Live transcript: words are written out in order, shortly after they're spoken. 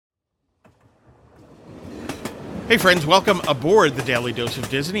Hey friends, welcome aboard the Daily Dose of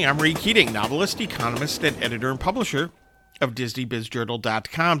Disney. I'm Ray Keating, novelist, economist, and editor and publisher of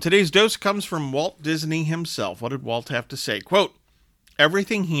DisneyBizJournal.com. Today's dose comes from Walt Disney himself. What did Walt have to say? Quote,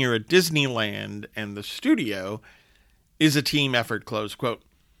 "Everything here at Disneyland and the studio is a team effort," close quote.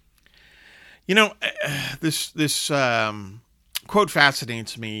 You know, this quote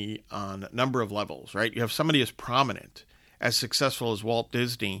fascinates me on a number of levels, right? You have somebody as prominent, as successful as Walt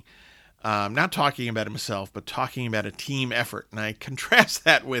Disney, not talking about himself, but talking about a team effort. And I contrast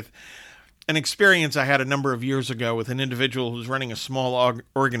that with an experience I had a number of years ago with an individual who's running a small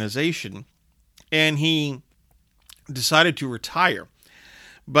organization, and he decided to retire.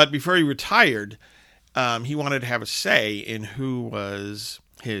 But before he retired, he wanted to have a say in who was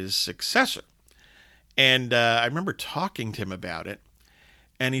his successor. And I remember talking to him about it,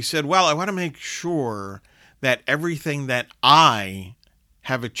 and he said, well, I want to make sure that everything that I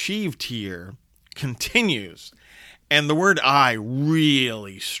have achieved here continues. And the word "I"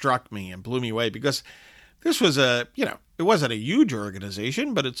 really struck me and blew me away, because this was it wasn't a huge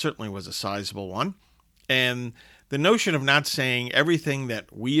organization, but it certainly was a sizable one. And the notion of not saying everything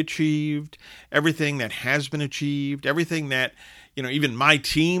that we achieved, everything that has been achieved, everything that, even my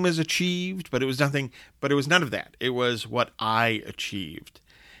team has achieved, but it was none of that. It was what I achieved.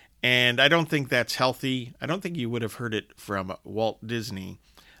 And I don't think that's healthy. I don't think you would have heard it from Walt Disney,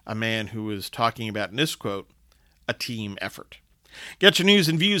 a man who was talking about, in this quote, a team effort. Get your news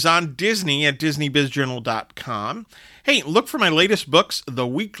and views on Disney at DisneyBizJournal.com. Hey, look for my latest books, The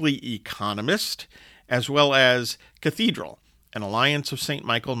Weekly Economist, as well as Cathedral, an Alliance of St.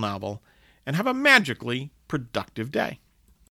 Michael novel, and have a magically productive day.